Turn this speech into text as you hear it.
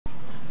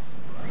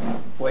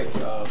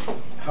Blake,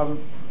 how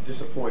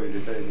disappointed,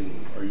 if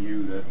anything, are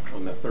you that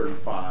on that 3rd and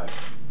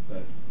 5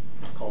 that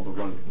called the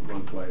run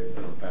play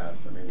instead of a pass?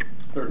 I mean,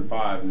 3rd and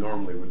 5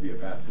 normally would be a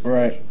pass situation.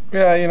 Right.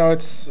 Yeah,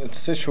 it's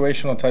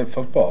situational type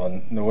football,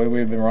 and the way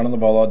we've been running the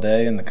ball all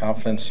day, and the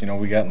confidence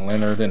we got in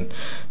Leonard and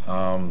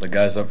the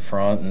guys up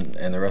front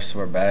and the rest of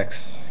our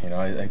backs.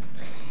 I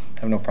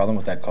have no problem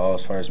with that call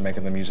as far as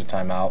making them use a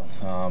timeout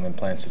and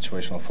playing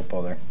situational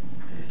football there.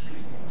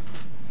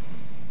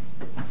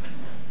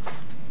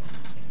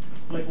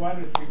 Blake, why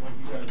did it seem like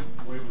you guys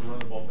were able to run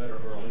the ball better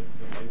early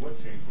than late? What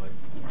changed late?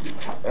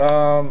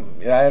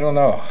 Yeah, I don't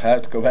know. I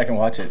have to go back and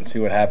watch it and see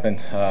what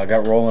happened.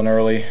 Got rolling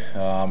early.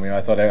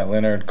 I thought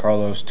Leonard,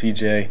 Carlos,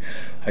 TJ,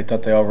 I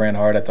thought they all ran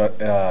hard. I thought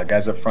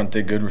guys up front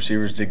did good,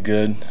 receivers did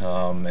good,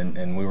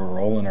 and we were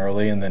rolling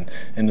early, and then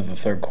into the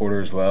 3rd quarter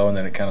as well, and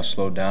then it kind of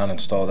slowed down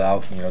and stalled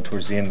out,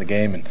 towards the end of the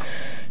game, and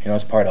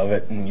it's part of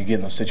it. And you get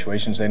in those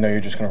situations, they know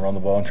you're just going to run the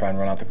ball and try and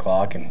run out the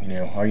clock, and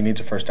all you need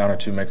is a 1st down or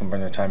 2, make them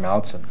burn their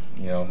timeouts,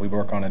 and we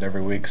work on it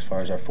every week as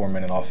far as our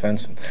 4-minute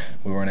offense, and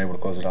we weren't able to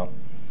close it out.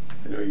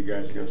 I know you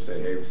guys are going to say,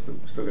 hey, we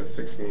still got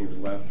 6 games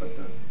left, but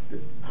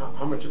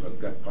how much of a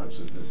gut punch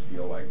does this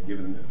feel like,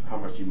 given how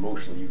much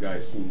emotionally you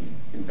guys seem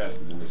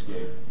invested in this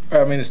game?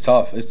 I mean, it's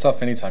tough. It's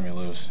tough anytime you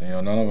lose.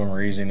 None of them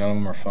are easy. None of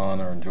them are fun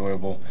or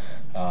enjoyable.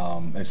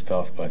 It's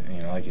tough, but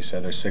like you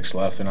said, there's 6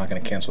 left. They're not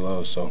going to cancel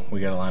those, so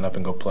we got to line up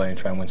and go play and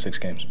try and win 6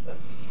 games.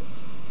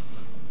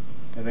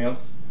 Anything else?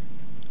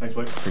 Thanks,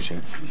 Blake. Appreciate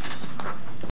it.